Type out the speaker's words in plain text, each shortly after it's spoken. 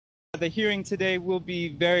the hearing today will be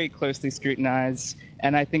very closely scrutinized,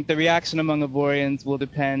 and I think the reaction among Ivorians will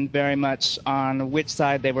depend very much on which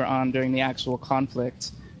side they were on during the actual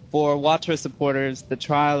conflict. For Ouattara supporters, the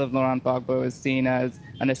trial of Laurent Gbagbo is seen as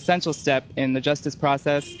an essential step in the justice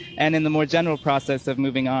process and in the more general process of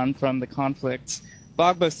moving on from the conflict.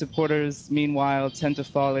 Gbagbo supporters, meanwhile, tend to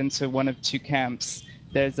fall into one of two camps.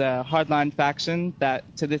 There's a hardline faction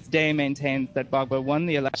that to this day maintains that Gbagbo won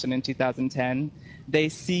the election in 2010. They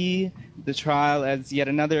see the trial as yet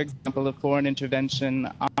another example of foreign intervention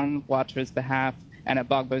on Ouattara's behalf and at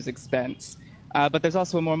Gbagbo's expense. But there's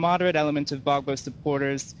also a more moderate element of Gbagbo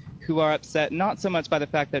supporters who are upset not so much by the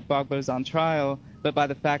fact that Gbagbo's on trial, but by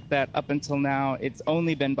the fact that up until now it's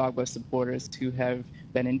only been Gbagbo supporters who have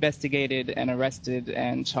been investigated and arrested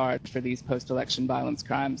and charged for these post-election violence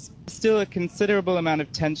crimes. Still a considerable amount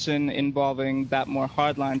of tension involving that more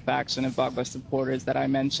hardline faction of Gbagbo supporters that I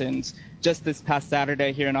mentioned. Just this past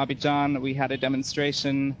Saturday here in Abidjan, we had a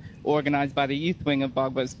demonstration organized by the youth wing of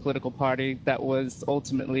Gbagbo's political party that was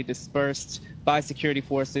ultimately dispersed by security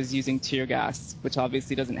forces using tear gas, which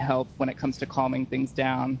obviously doesn't help when it comes to calming things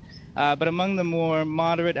down. But among the more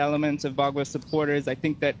moderate elements of Gbagbo supporters, I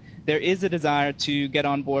think that there is a desire to get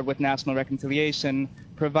on board with national reconciliation,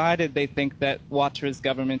 provided they think that Ouattara's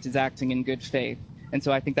government is acting in good faith. And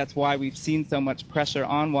so I think that's why we've seen so much pressure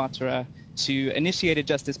on Ouattara to initiate a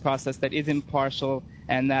justice process that is impartial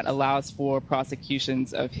and that allows for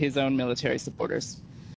prosecutions of his own military supporters.